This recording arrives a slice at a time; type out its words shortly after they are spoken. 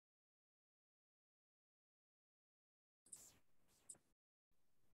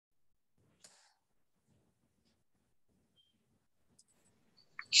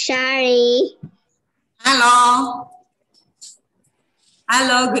Shari. Hello.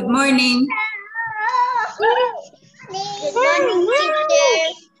 Hello, good morning. Good morning,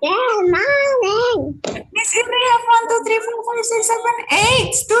 teacher. Good morning. Miss Irni have 1, 2, 3, 4, 5, 6, 7,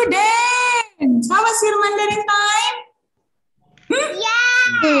 8 students. How was your Mandarin time?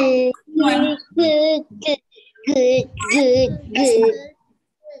 Yeah. Good. You want to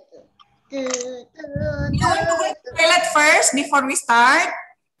go to the toilet first before we start?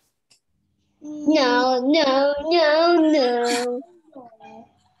 No.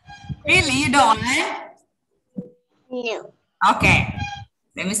 Really, you don't? No. Okay.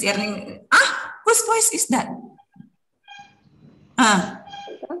 Let Miss Irni. Whose voice is that?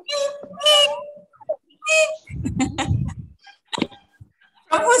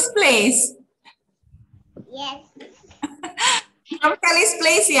 From whose place? Yes. From Kelly's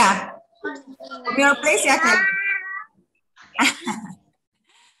place, yeah. From your place, yeah, Kelly.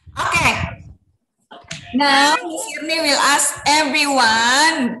 Okay. Now, Miss Irni will ask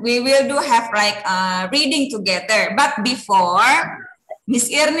everyone. We will have like reading together. But before, Miss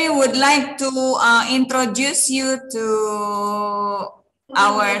Irni would like to introduce you to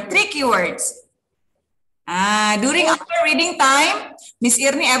our tricky words. During our reading time, Miss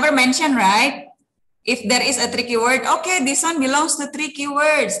Irni ever mentioned, right? If there is a tricky word, okay, this one belongs to tricky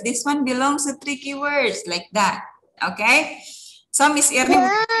words. This one belongs to tricky words, like that. Okay? So, Miss Irni.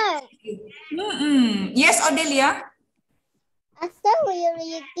 Yes, Odelia? After we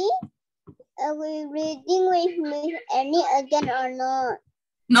reading with Miss Annie again or not?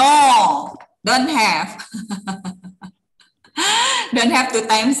 No, don't have. Don't have 2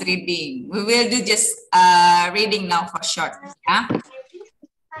 times reading. We will do just reading now for short. Yeah?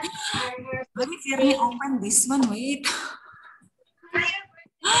 Let me open this one. Wait.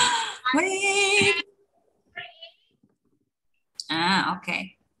 Wait.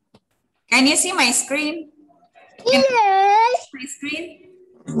 Okay. Can you see my screen? Yes. My screen?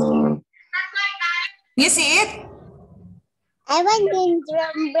 You see it? I want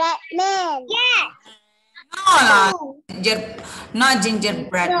gingerbread man. Yes. No, not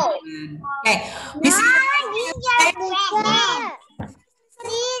gingerbread. No. Okay. No, gingerbread.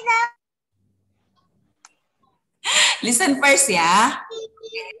 Listen first, yeah.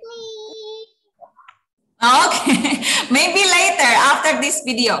 Okay, maybe later after this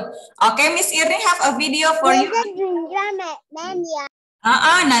video. Okay, Miss Irni have a video for you.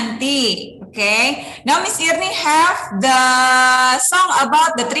 Nanti. Okay. Now Miss Irni have the song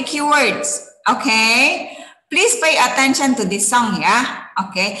about the tricky words. Okay. Please pay attention to this song, yeah.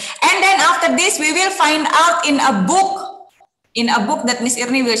 Okay. And then after this, we will find out in a book. In a book that Miss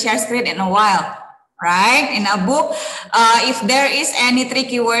Irni will share screen in a while. Right? In a book, if there is any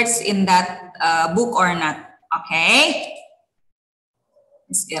tricky words in that book or not. Okay?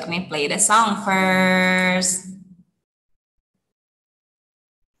 Miss Irni play the song first.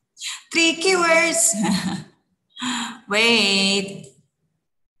 Tricky words. Wait.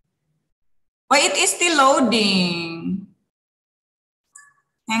 Why it is still loading?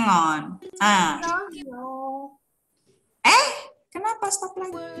 Hang on. Kenapa stop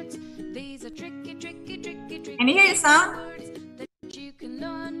lagi? Can you hear the sound?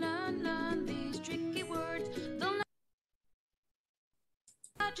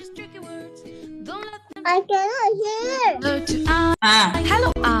 I cannot hear.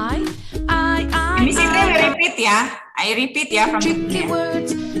 Hello, Miss Irni will repeat ya. I repeat ya from tricky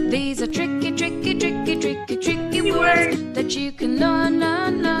words. These are tricky words that you can learn.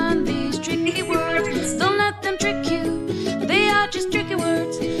 These tricky words. Don't let them trick you. They are just tricky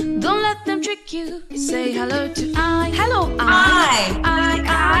words. Don't let them trick you. Say hello to I. Hello, I.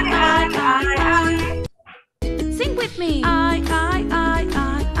 Sing with me. I.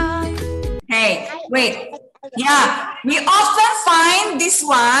 Hey, wait. Yeah, we often find this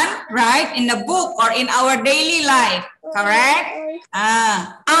one, right, in the book or in our daily life, correct?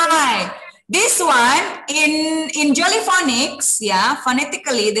 This one in Jolly Phonics, yeah,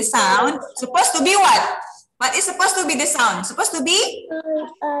 phonetically the sound supposed to be what? What is supposed to be the sound? Supposed to be?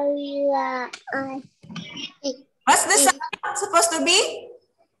 What's the sound supposed to be?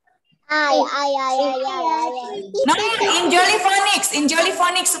 I. No, in Jolly Phonics. In Jolly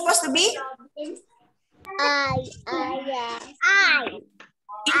Phonics supposed to be? I.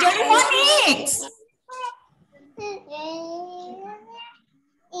 In Jolly Phonics.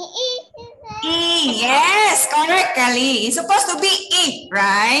 Yes, correct, Kelly. It's supposed to be E,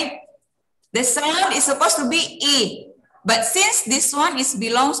 right? The sound is supposed to be E. But since this one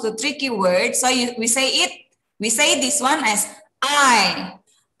belongs to tricky words, so we say this one as I.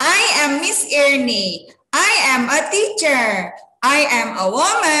 I am Miss Irni. I am a teacher. I am a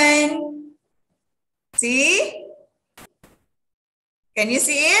woman. See? Can you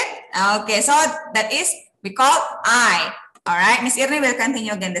see it? Okay, so that is we call I. All right, Miss Irni will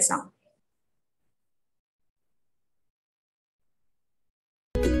continue again the song.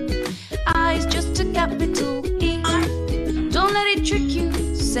 I is just a capital E. Don't let it trick you.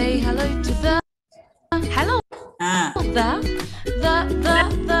 Say hello to the. Hello. The.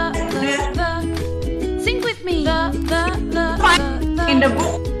 Sing with me. The. In the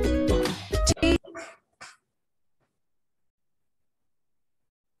book.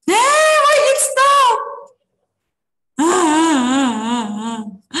 Why it stop?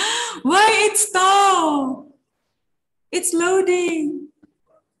 Why it stop? It's loading.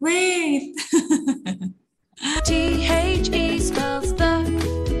 Wait. T-H-E spells the.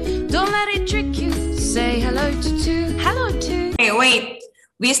 Don't let it trick you. Say hello to two. Hello to. Okay, wait.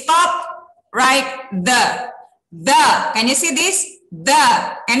 We stop right the. The. Can you see this?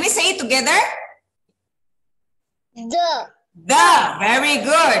 The. Can we say it together? The. The. Very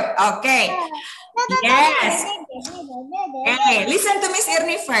good. Okay. Yes. Okay, listen to Miss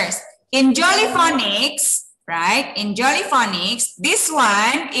Irni first. In Jollyphonics, right? In Jollyphonics, this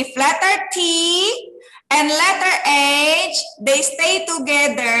one, if letter T and letter H, they stay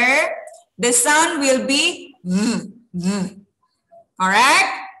together, the sound will be V.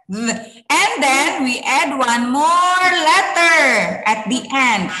 Correct? And then we add one more letter at the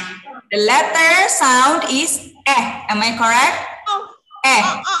end. The letter sound is eh. Am I correct? Eh.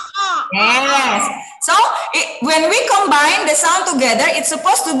 Yes. So when we combine the sound together, it's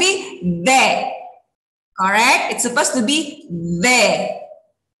supposed to be they. Correct? It's supposed to be they.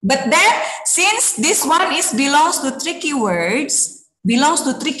 But then, since this one is belongs to tricky words,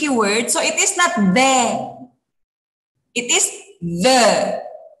 so it is not they. It is the.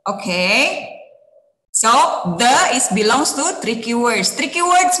 Okay? So, the is belongs to tricky words. Tricky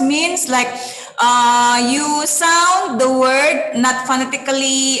words means like you sound the word not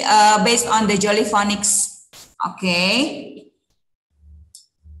phonetically based on the Jollyphonics. Okay?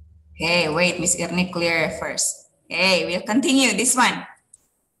 Okay, wait, Miss Irni clear first. Okay, we'll continue this one.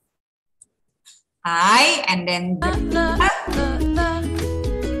 I and then the.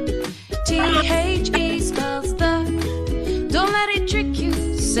 T-H-E spells the. Don't let it trick you.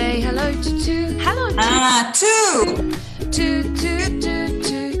 Say hello to two. Hello to Two. two.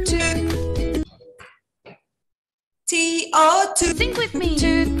 T-O-2. Think with me.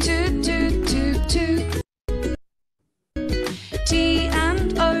 Two. T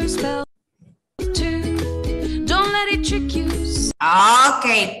and O spell two. Don't let it trick you.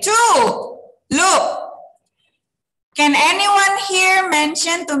 Okay, two. Look. Can anyone here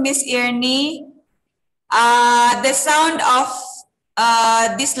mention to Miss Irni the sound of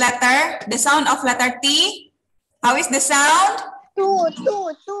this letter, the sound of letter T? How is the sound? Two.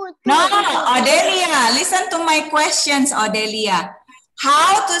 No, Odelia, listen to my questions, Odelia.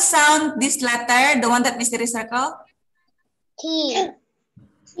 How to sound this letter, the one that Mr. Circle? T.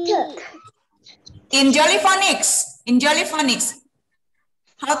 In Jollyphonics,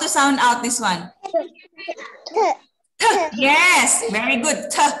 how to sound out this one? Yes, very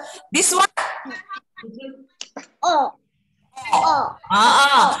good. This one? O.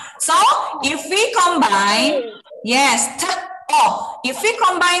 So, if we combine, yes, if we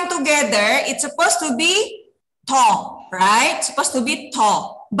combine together, it's supposed to be to, right? Supposed to be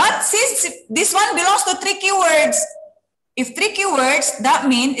to. But since this one belongs to tricky words, if tricky words, that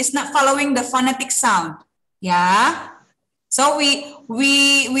means it's not following the phonetic sound. Yeah. So we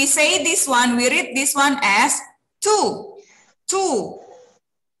say this one, we read this one as two.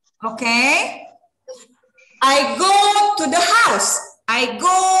 Okay. I go to the house. I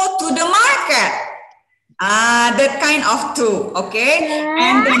go to the market. That kind of two. Okay.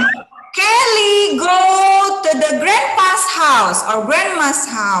 And then Kelly go to the grandpa's house or grandma's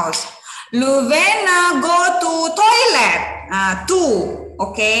house. Luvena go to toilet. Two.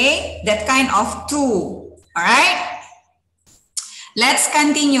 Okay. That kind of two. All right. Let's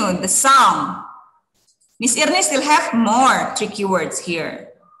continue the song. Miss Irni still have more tricky words here.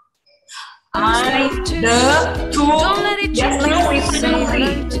 I, the, two. Don't let it Just trick now we you. Say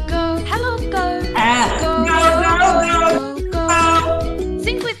hello to go. Hello, go. Go.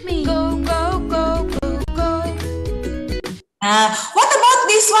 Sing with me. Go. What about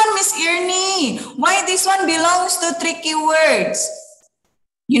this one, Miss Irni? Why this one belongs to tricky words?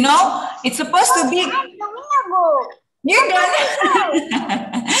 You know, it's supposed to be. You're done.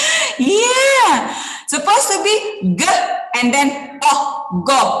 Yeah. Supposed to be g and then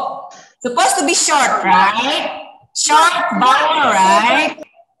go. Supposed to be short, right? Short vowel, right?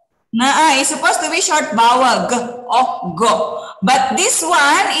 Nah, it's supposed to be short vowel. G, oh, go. But this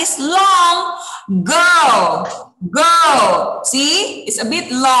one is long. Go, go. See, it's a bit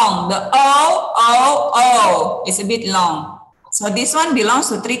long. The O. It's a bit long. So this one belongs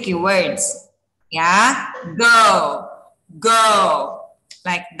to tricky words. Yeah, go, go,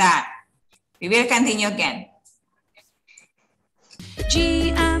 like that. We will continue again.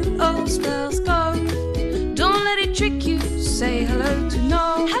 G-M-O spells go. Don't let it trick you. Say hello to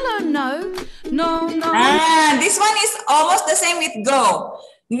no. Hello, no. No, no. Ah, this one is almost the same with go.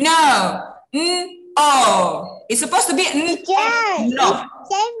 No. Oh. It's supposed to be Yeah, no.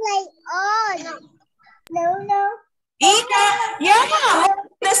 same like oh no. Yeah,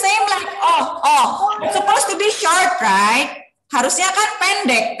 the same like oh. It's supposed to be short, right? Harusnya kan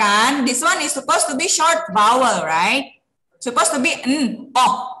pendek kan? This one is supposed to be short vowel, right? Supposed to be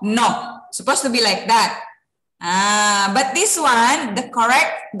no. Supposed to be like that. But this one, the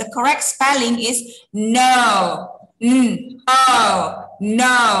correct spelling is no.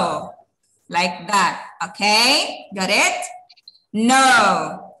 No. Like that. Okay? Got it?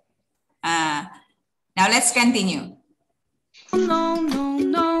 No. Now let's continue. No, no,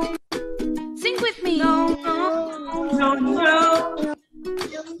 no. Sing with me. No, no, No.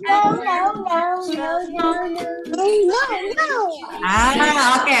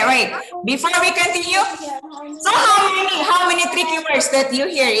 Okay, wait. Before we continue, so how many tricky words that you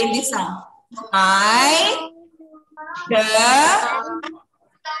hear in this song?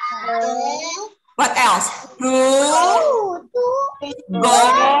 What else? To, go,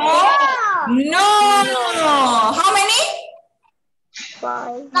 no. How many?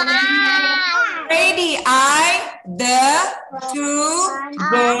 5. Ready? To,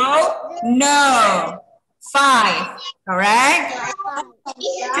 go, no. 5. Correct?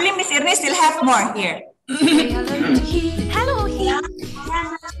 Actually, Miss Irni still have more here. Say hello to he. Hello, he.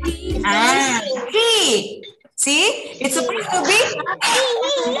 He. See? It's supposed to be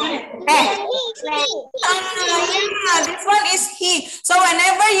this one is he. So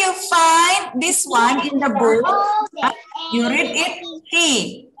whenever you find this one in the book, you read it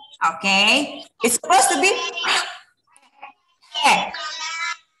he. Okay? It's supposed to be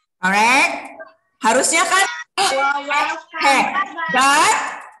correct? Harusnya kan but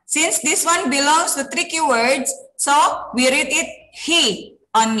since this one belongs to tricky words, so we read it he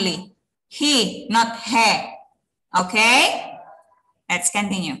only. He, not he. Okay? Let's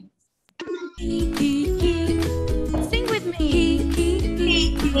continue. He. Sing with me. He.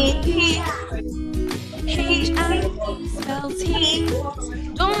 H-I-E spells he.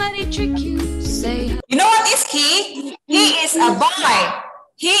 Don't let it trick you. Say You know what is he? He is a boy.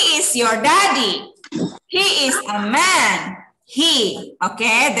 He is your daddy. He is a man. He.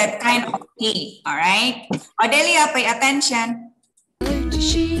 Okay? That kind of he. All right? Odelia, pay attention. hello to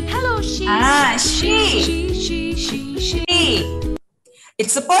she. Hello, she. She. She.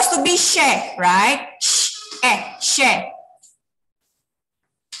 It's supposed to be she, right? She.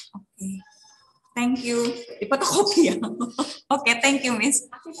 Okay. Thank you. Dipotokopi ya. Okay, thank you, Miss.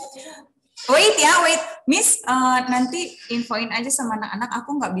 Wait. Miss, nanti infoin aja sama anak-anak,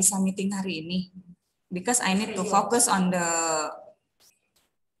 aku nggak bisa meeting hari ini. Because I need to focus on the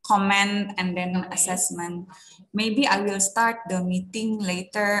comment and then assessment. Maybe I will start the meeting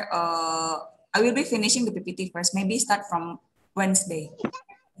later. I will be finishing the PPT first. Maybe start from Wednesday.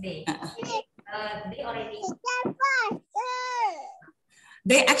 They already.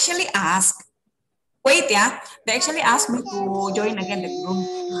 They actually asked. Wait, yeah. They actually asked me to join again the group.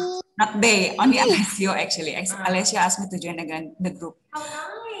 Not they, only Alessio actually. Alessio asked me to join again the group. How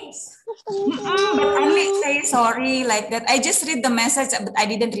nice. But only say sorry like that. I just read the message, but I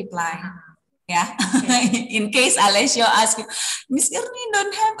didn't reply. Yeah. In case Alessio ask you, Miss Irni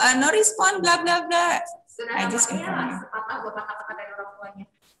don't have no response, blah blah blah. I just inform you.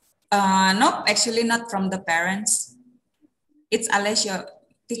 Nope, actually not from the parents. It's Alessio.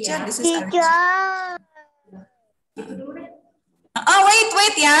 Teacher, this is Alessio. Oh,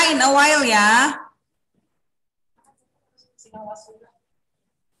 wait, ya. In a while, ya.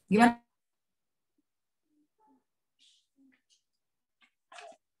 Gimana?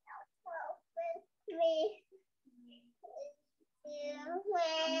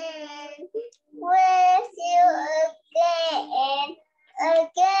 We'll see you again. One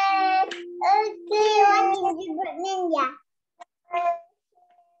is ninja.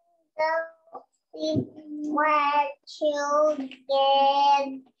 My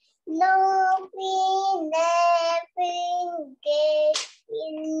children, no nothing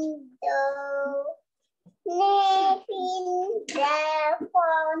getting though. Nothing the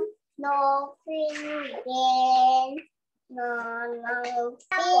phone, nothing again.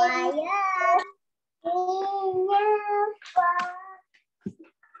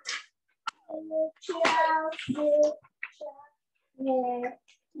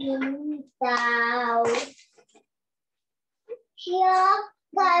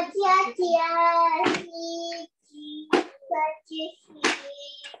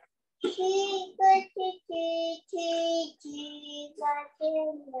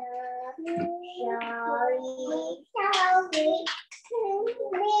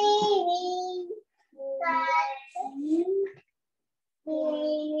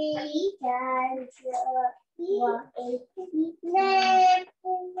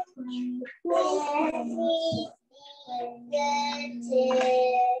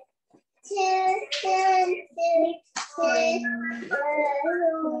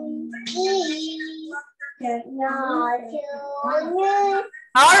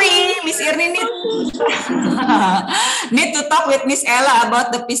 Sorry, Miss Irni need to talk with Miss Ella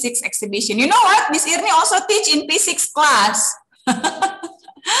about the P6 exhibition. You know what? Miss Irni also teach in P6 class.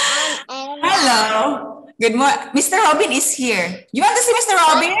 Hello. Good morning. Mr. Robin is here. You want to see Mr.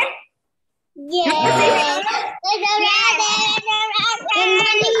 Robin?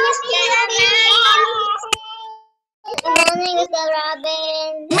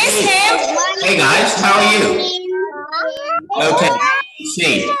 Miss him. Hey guys, how are you? Okay,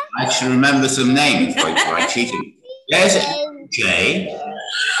 see, I should remember some names by cheating. There's Jay,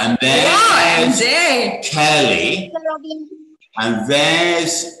 and there's Kelly, and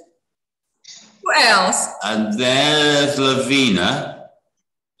there's Who else? and there's Lavina.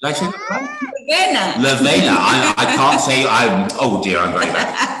 Did I say that right? Lavina. Lavina. I can't say oh dear, I'm very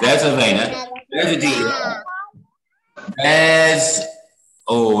bad. There's Lavina. There's Adelia. There's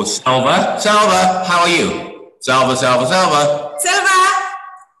Selva. Selva, how are you? Selva. Selva.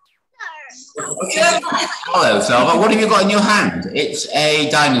 Hello, Selva. What have you got in your hand? It's a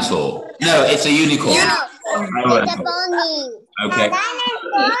dinosaur. No, it's a unicorn. It's a pony. Okay.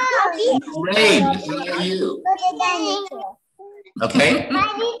 Rain, how are you? Okay.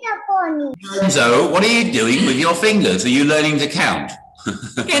 Kenzo, what are you doing with your fingers? Are you learning to count?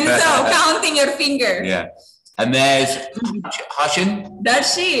 Kenzo, counting your finger. Yeah. And there's Hashin.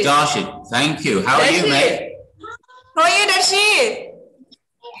 Darshit. Darshan, thank you. How are you, mate? How are you, Darshit?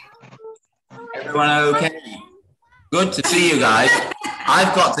 Everyone okay? Good to see you guys.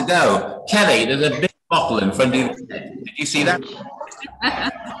 I've got to go. Kelly, there's a big bottle in front of you. Did you see that?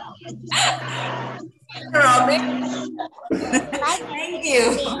 Robin. Thank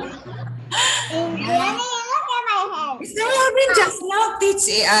you. Mr. Robin just now teach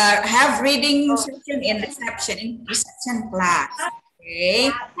have reading session in reception class.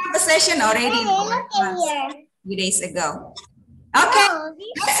 Okay, have a session already in our class 2 days ago. Okay,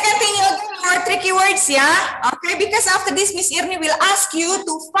 let's continue with more tricky words, yeah? Okay, because after this, Miss Irni will ask you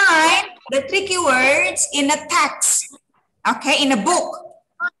to find the tricky words in a text. Okay, in a book.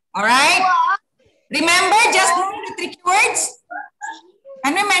 All right? Remember just the tricky words?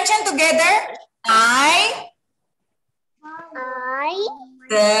 Can we mention together?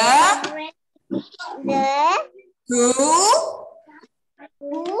 To,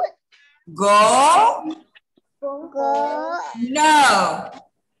 go, no.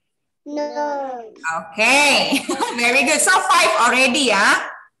 Okay, very good. So 5 already, yeah?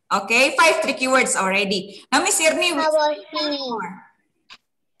 Okay, 5 tricky words already. Now, Miss Irni,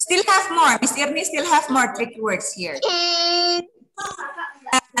 still have more. Miss Irni still have more tricky words here.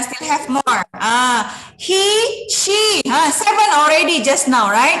 I still have more. He, she. 7 already just now,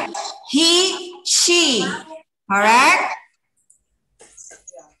 right? He, she. Correct?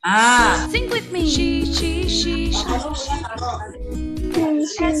 Sing with me. She.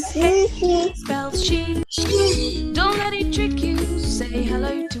 Spells she. Don't let it trick you. Say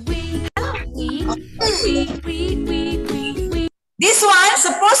hello to we. We. This one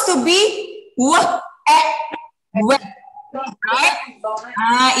supposed to be right?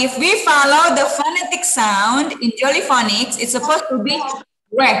 If we follow the phonetic sound in Jolly Phonics, it's supposed to be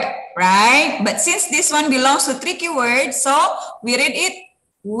red, right? But since this one belongs to tricky words, so we read it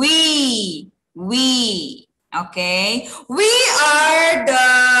we. Okay, we are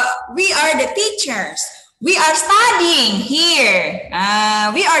the teachers. We are studying here.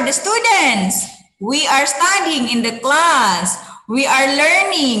 We are the students. We are studying in the class. We are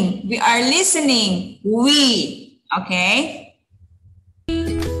learning. We are listening. We. Okay.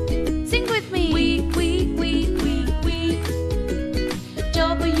 Sing with me. We.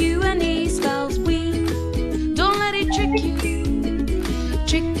 W-N-E spells we. Don't let it trick you.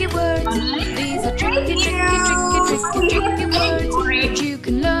 Tricky words. These are tricky words. But you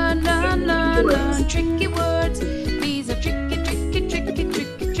can learn. Tricky words. These are tricky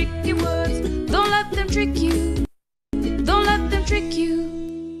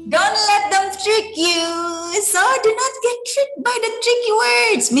So do not get tricked by the tricky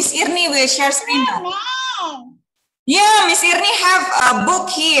words. Miss Irni will share screen now. Yeah, Miss Irni have a book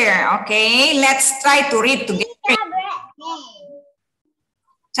here. Okay, let's try to read together.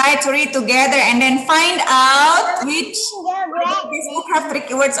 Try to read together and then find out which this book have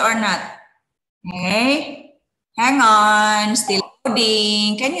tricky words or not. Okay, hang on, still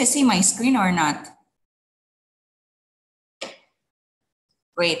loading. Can you see my screen or not?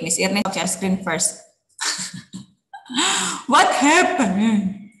 Wait, Miss Irni, share screen first. What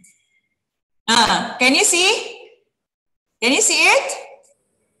happened? Can you see? Can you see it?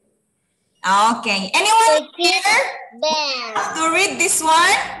 Okay. Anyone here to read this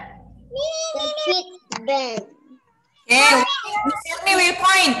one? Okay. Miss Irni will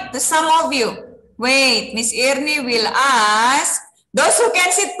point to some of you. Wait, Miss Irni will ask those who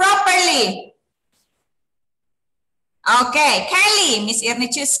can sit properly. Okay, Kelly. Miss Irni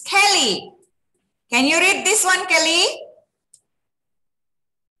choose Kelly. Can you read this one, Kelly?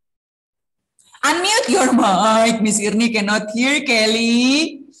 Unmute your mic. Miss Irni cannot hear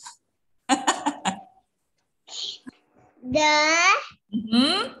Kelly. The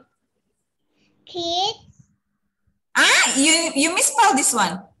kids. You misspelled this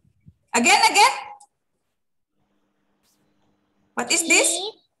one. Again. What is this?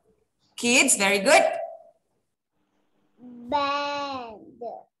 Kids, very good. Band.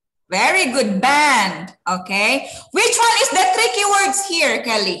 Very good, band. Okay. Which one is the tricky words here,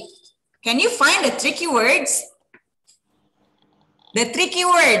 Kelly? Can you find the tricky words? The tricky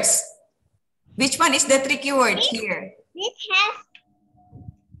words. Which one is the tricky word here? This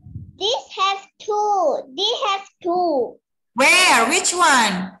has two. Where? Which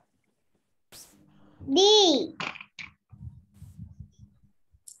one? D.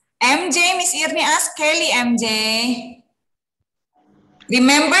 MJ, Miss Irni asked Kelly, MJ.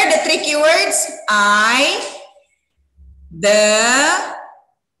 Remember the tricky words? I, the,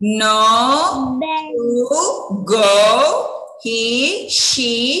 no, you, go, he,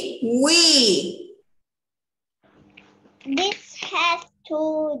 she, we. This has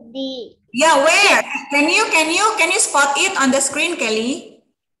two D. Yeah, where? Can you spot it on the screen, Kelly?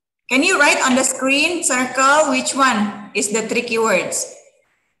 Can you write on the screen, circle, which one is the tricky words?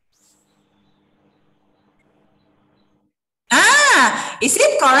 Is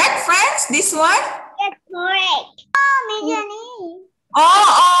it correct, friends? This one? That's correct.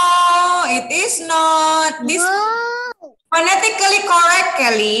 Oh, it is not. This phonetically correct,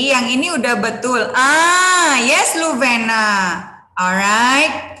 Kelly. Yang ini udah betul. Yes, Luvena. All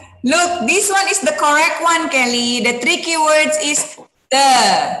right. Look, this one is the correct one, Kelly. The tricky words is the.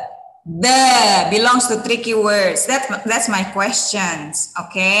 The belongs to tricky words. That's my questions.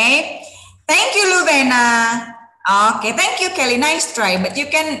 Okay. Thank you, Luvena. Okay, thank you, Kelly. Nice try, but you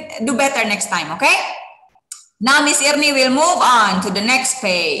can do better next time, okay? Now, Miss Irni will move on to the next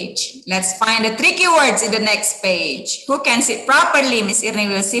page. Let's find the tricky words in the next page. Who can sit properly? Miss Irni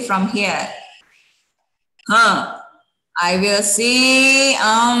will see from here. I will see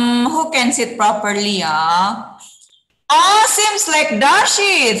who can sit properly. Oh, seems like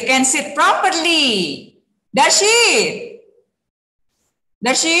Darshit can sit properly. Darshit,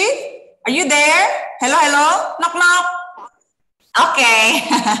 are you there? Hello, hello. Knock, knock. Okay.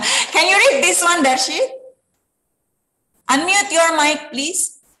 Can you read this one, Darshit? Unmute your mic,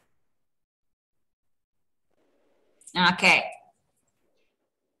 please. Okay.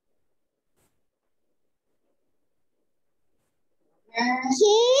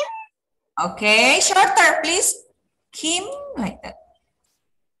 Kim. Okay, shorter, please. Kim, like that.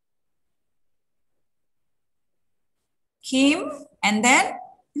 Kim, and then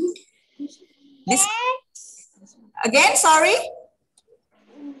this again. Sorry.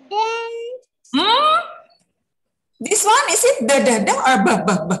 Then. This one, is it the or b?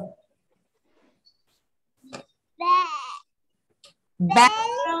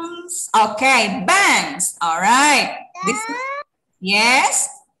 Bangs. Okay, bangs. All right. This. Yes.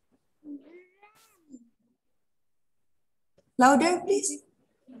 Louder, please.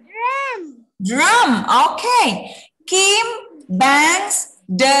 Drum. Drum. Okay. Kim bangs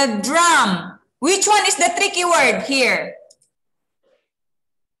the drum. Which one is the tricky word here?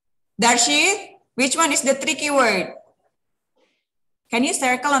 Darshit, which one is the tricky word? Can you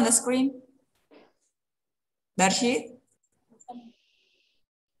circle on the screen? Darshit?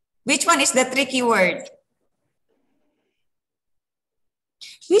 Which one is the tricky word?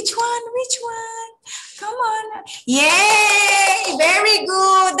 Which one? Which one? Come on. Yay! Very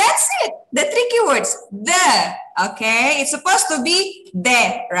good. That's it. The tricky words. The. Okay. It's supposed to be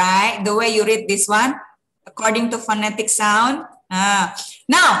the, right? The way you read this one, according to phonetic sound.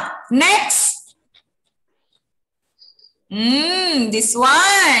 Now, next. This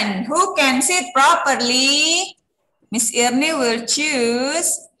one. Who can sit properly? Miss Irni will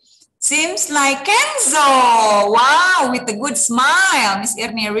choose. Seems like Kenzo. Wow, with a good smile. Miss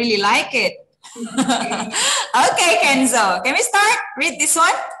Irni really like it. Okay, Kenzo. Can we start? Read this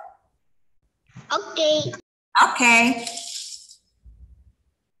one. Okay. Okay.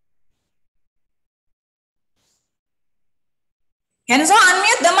 Kenzo,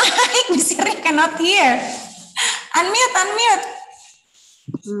 unmute the mic. Miss Irni cannot hear. Unmute.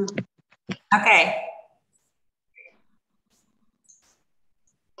 Okay.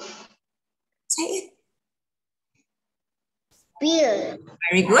 Say it. Bill.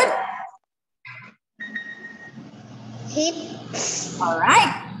 Very good. Hip. All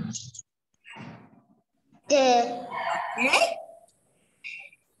right. The. Okay.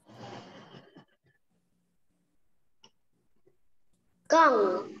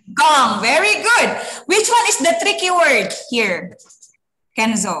 Gong. Gong. Very good. Which one is the tricky word here,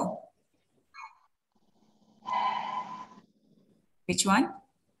 Kenzo? Which one?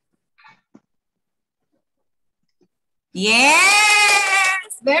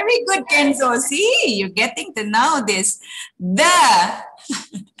 Yes, very good, Kenzo. See, you're getting to know this. The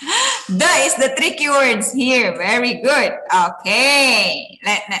is the tricky words here. Very good. Okay,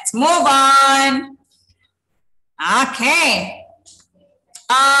 let's move on. Okay.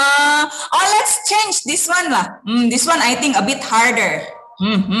 Let's change this one lah. This one I think a bit harder.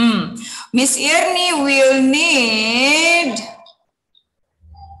 Miss Irni will need.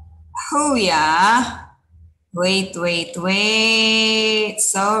 Oh yeah. Wait.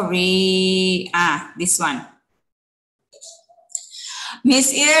 Sorry. This one.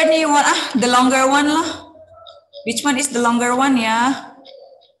 Miss Irni want the longer one lah. Which one is the longer one, yeah?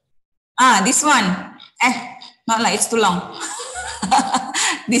 This one. Not like it's too long.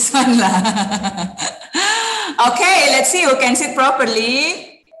 This one lah. Okay, let's see who can sit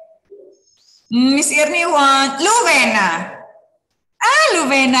properly. Miss Irni want Luvena.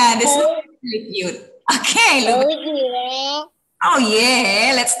 Luvena, this is really cute. Okay, Luvena. Oh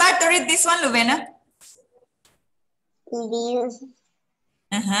yeah, let's start to read this one, Luvena. This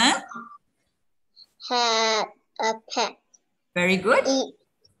had a pet. Very good.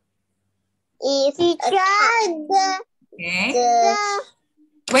 Is a cat. Okay.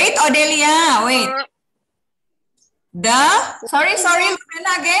 Wait, Odelia, wait. Sorry,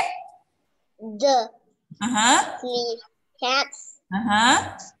 Luvena again. Cats.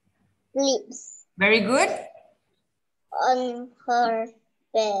 Sleeps. Very good. On her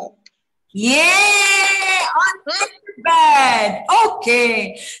bed. Yeah, on her bed.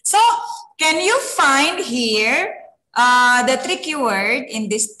 Okay. So, can you find here the tricky word in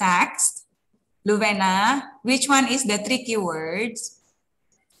this text? Luvena, which one is the tricky words?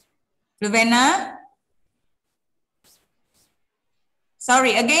 Luvena?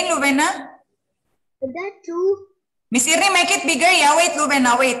 Sorry, again, Luvena? That too. Miss Irni, make it bigger. Yeah, wait,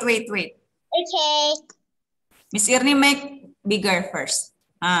 Luvena, wait. Okay. Miss Irni, make bigger first.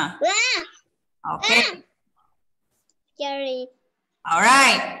 Okay. Sorry. All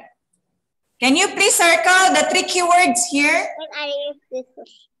right. Can you please circle the tricky words here? When I use this.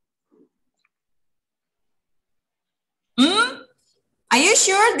 Are you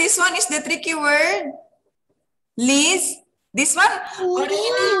sure this one is the tricky word? Liz? This one?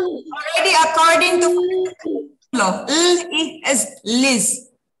 Already according to L is Liz.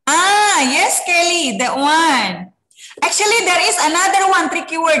 Yes, Kelly, that one. Actually, there is another one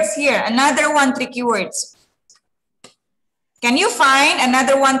tricky words here. Another one tricky words. Can you find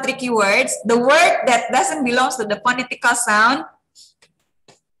another one tricky words? The word that doesn't belong to the phonetical sound.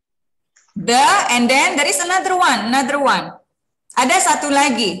 And then there is another one. Ada satu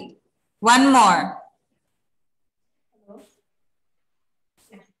lagi. One more.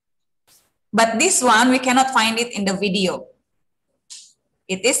 But this one, we cannot find it in the video.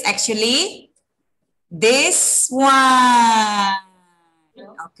 It is actually this one.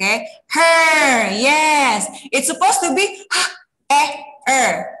 Okay. Her. Yes. It's supposed to be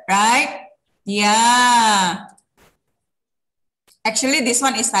right? Yeah. Actually, this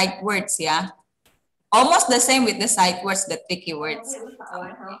one is sight words, yeah. Almost the same with the sight words, the tricky words.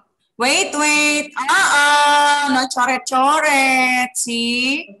 Wait. No coret-coret.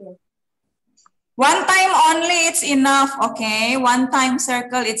 See? One time only, it's enough, okay? One time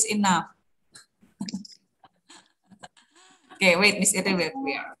circle, it's enough. Okay, wait, Miss Iri will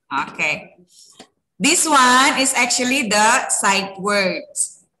clear. Okay. This one is actually the sight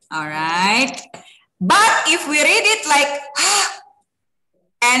words. All right. But if we read it like,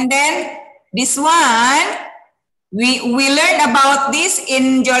 and then this one, We learned about this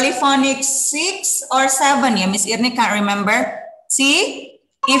in Jollyphonic 6 or 7. Yeah, Miss Irni can't remember. See,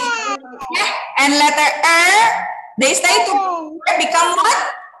 if and letter R, they stay together, become what?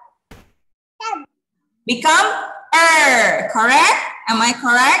 Become correct? Am I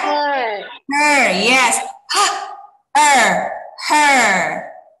correct? Her, yes. Her.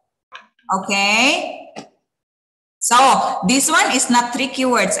 Okay. So, this one is not tricky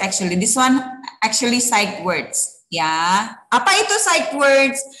words actually. This one actually sight words. Ya. Apa itu sight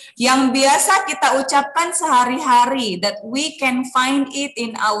words? Yang biasa kita ucapkan sehari-hari, that we can find it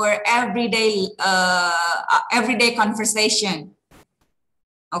in our everyday conversation.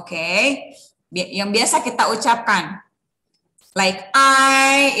 Okay. Yang biasa kita ucapkan. Like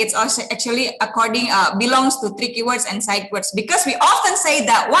it's also actually belongs to tricky words and sight words because we often say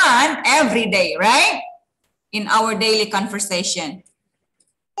that one every day, right? In our daily conversation.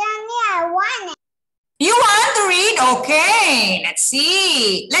 You want to read? Okay, let's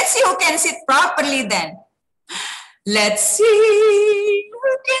see. Let's see who can sit properly then. Let's see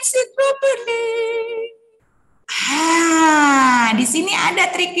who can sit properly. Di sini ada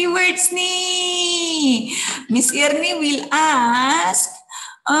tricky words nih. Miss Irni will ask,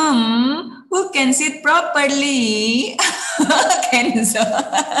 who can sit properly? Kenzo.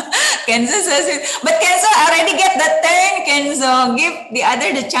 Kenzo says it. But Kenzo already get the turn, Kenzo. Give the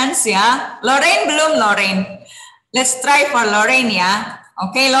other the chance ya. Lorraine belum, Lorraine. Let's try for Lorraine ya.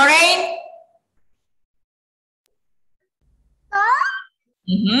 Okay, Lorraine?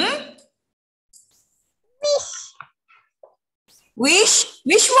 Wish?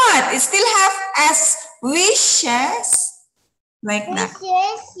 Wish what? It still have as wishes. Like that.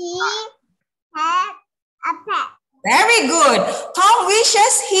 Wishes he had a pet. Very good. Tom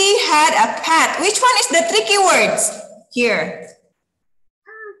wishes he had a pet. Which one is the tricky words? Here.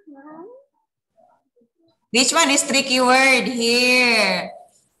 Which one is tricky word? Here.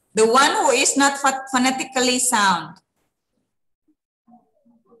 The one who is not phonetically sound.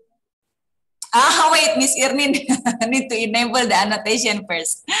 Wait, Miss Irni need to enable the annotation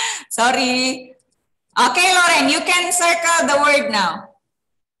first. Sorry. Okay, Lauren, you can circle the word now.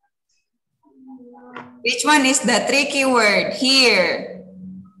 Which one is the tricky word? Here.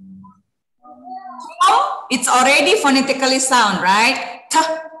 It's already phonetically sound, right? Tom,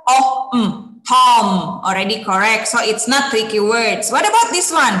 already correct. So it's not tricky words. What about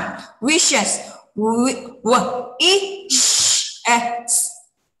this one? Wishes.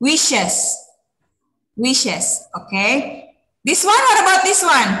 Wishes. Wishes, okay. This one, what about this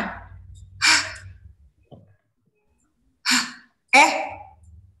one?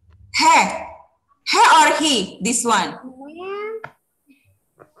 He or he, this one.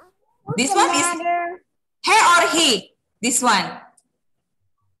 This one is he or he, this one.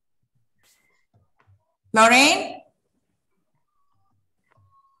 Lorraine?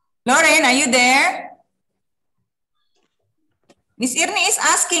 Lorraine, are you there? Miss Irni is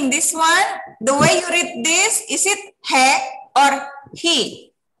asking this one, the way you read this, is it he or he?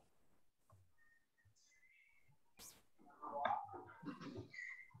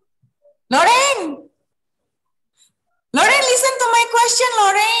 Lorraine! Lorraine, listen to my question,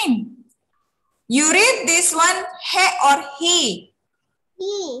 Lorraine. You read this one, he or he?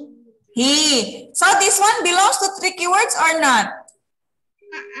 He. So this one belongs to tricky words or not?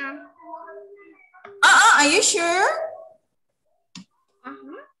 Are you sure?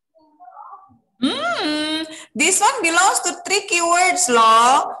 This one belongs to tricky words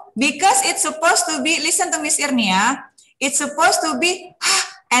loh, because it's supposed to be, listen to Miss Irni ya, it's supposed to be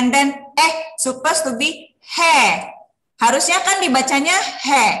and then supposed to be he. Harusnya kan dibacanya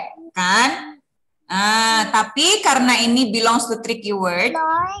he, kan? Tapi karena ini belongs to tricky word,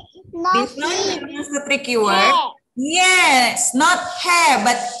 this one belongs to tricky word. Yes, not he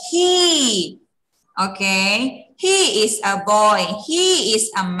but he. Okay. He is a boy. He is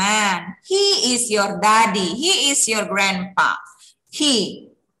a man. He is your daddy. He is your grandpa. He.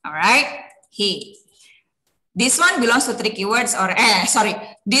 All right? He. This one belongs to tricky words or,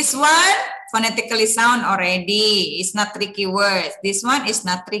 This one phonetically sound already. It's not tricky words. This one is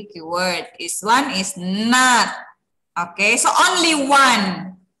not tricky word. This one is not. Okay? So only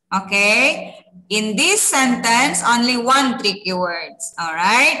one. Okay? In this sentence, only one tricky words. All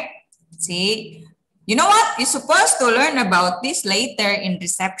right? See? You know what? You're supposed to learn about this later in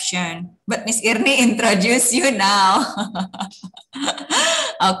reception. But Miss Irni introduce you now.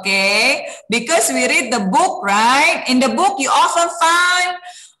 Okay? Because we read the book, right? In the book, you often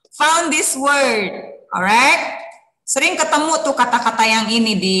found this word. Alright? Sering ketemu tuh kata-kata yang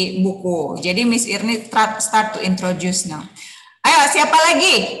ini di buku. Jadi Miss Irni start to introduce now. Ayo, siapa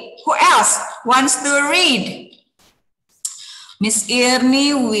lagi? Who else wants to read? Miss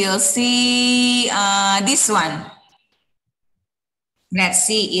Irni will see this one. Let's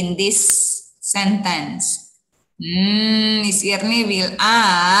see in this sentence. Miss Irni will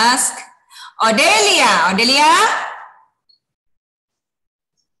ask Odelia. Odelia?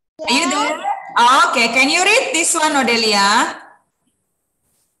 Are you there? Okay, can you read this one, Odelia?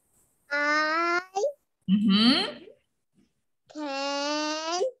 I can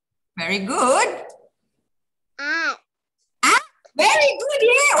Very good. act. Very good,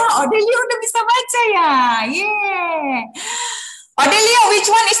 yeah. Wah, Odelia udah bisa baca ya. Yeah. Odelia, which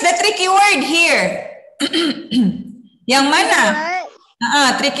one is the tricky word here? Yang mana?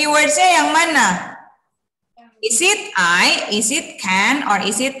 Tricky wordsnya yang mana? Is it I, is it can, or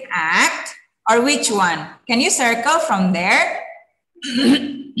is it act, or which one? Can you circle from there?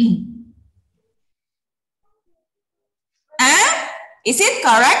 Is it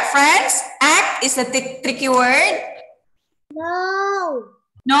correct, friends? Act is a tricky word? No.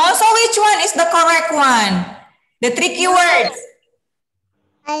 No, so which one is the correct one? The tricky words.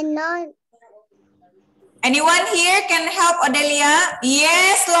 I know. Anyone here can help Odelia?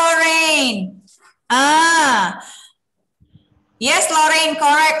 Yes, Lorraine. Yes, Lorraine,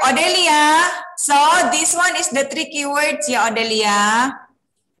 correct. Odelia, so this one is the tricky words ya, Odelia.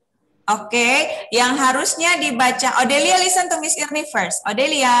 Oke, yang harusnya dibaca. Odelia, listen to Miss Irni first.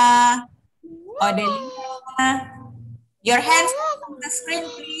 Odelia. Odelia. Your hands on the screen,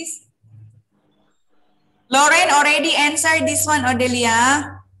 please. Lorraine already answered this one,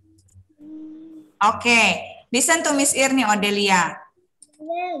 Odelia. Okay, listen to Miss Irni, Odelia.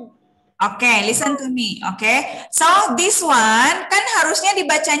 Okay, listen to me. Okay, so this one kan harusnya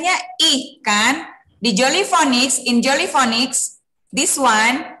dibacanya I kan? Di Jollyphonics, in Jollyphonics, this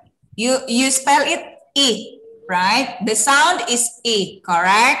one you spell it I, right? The sound is I,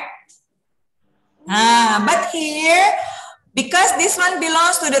 correct? But here, because this one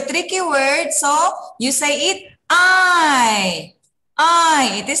belongs to the tricky word, so you say it I.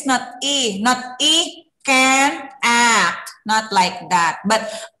 It is not I, not I can act, not like that, but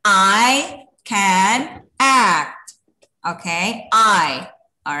I can act. Okay, I.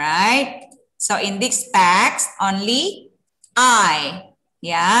 All right. So in this text, only I.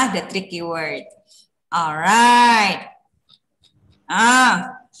 Yeah, the tricky word. All right.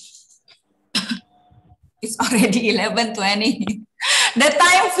 It's already 11:20. The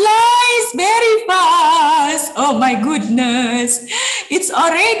time flies very fast. Oh my goodness. It's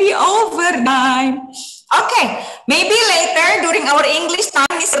already overtime. Okay, maybe later during our English time,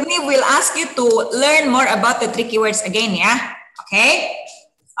 Miss Irni will ask you to learn more about the tricky words again, yeah? Okay?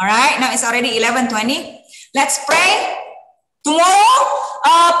 All right, now it's already 11:20. Let's pray. Tomorrow,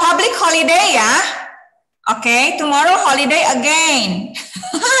 public holiday, yeah? Okay, tomorrow holiday again.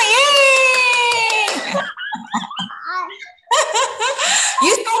 Yay!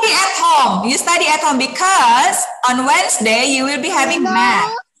 You study at home. You study at home because on Wednesday you will be having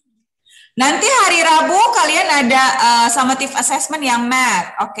math. Nanti hari Rabu kalian ada summative assessment yang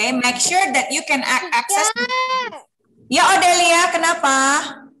math. Okay, make sure that you can access. Ya Odelia, kenapa?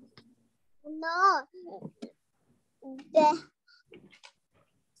 No.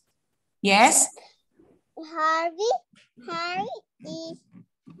 Yes. Hari is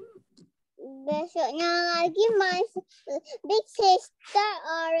besoknya lagi my big sister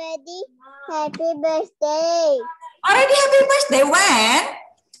already happy birthday. Already happy birthday when?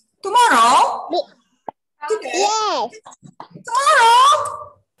 Tomorrow? Yes. Tomorrow?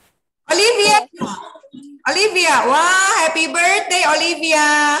 Olivia, wow, happy birthday, Olivia.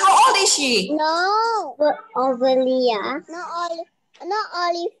 How old is she? No, Olivia. Not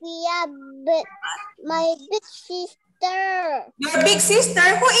Olivia, but my big sister. Your big sister?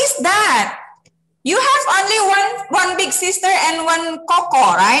 Who is that? You have only one big sister and one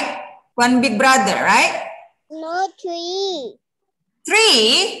Coco, right? One big brother, right? No, 3.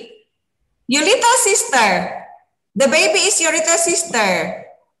 3? Your little sister. The baby is your little sister.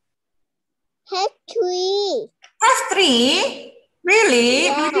 Have 3. Have 3? Really?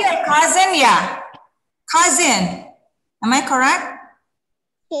 Yeah. Maybe a cousin, yeah. Cousin. Am I correct?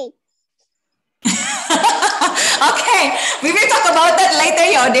 Okay. Okay, we will talk about that later,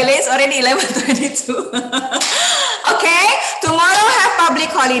 ya. Odelia, it's already 11:22. Okay, tomorrow have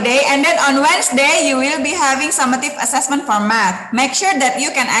public holiday and then on Wednesday you will be having summative assessment for math. Make sure that you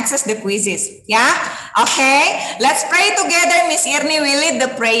can access the quizzes, yeah? Okay, let's pray together. Miss Irni will lead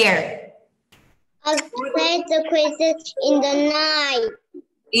the prayer. I'll play the quizzes in the night.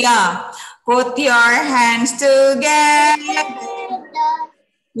 Yeah, put your hands together.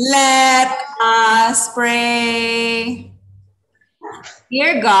 Let us pray.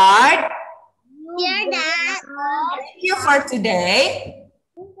 Dear God, Dear Dad, thank you you for today.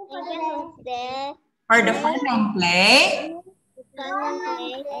 For the fun and play.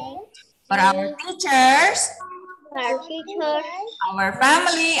 For our teachers. Our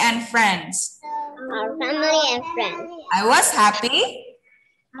family and friends. I was happy.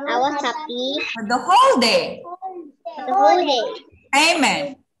 For the whole day.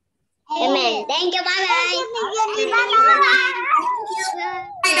 Amen. Thank you. Bye-bye.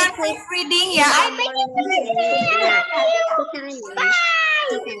 I don't keep reading, yeah. I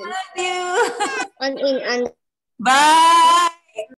love you. Bye.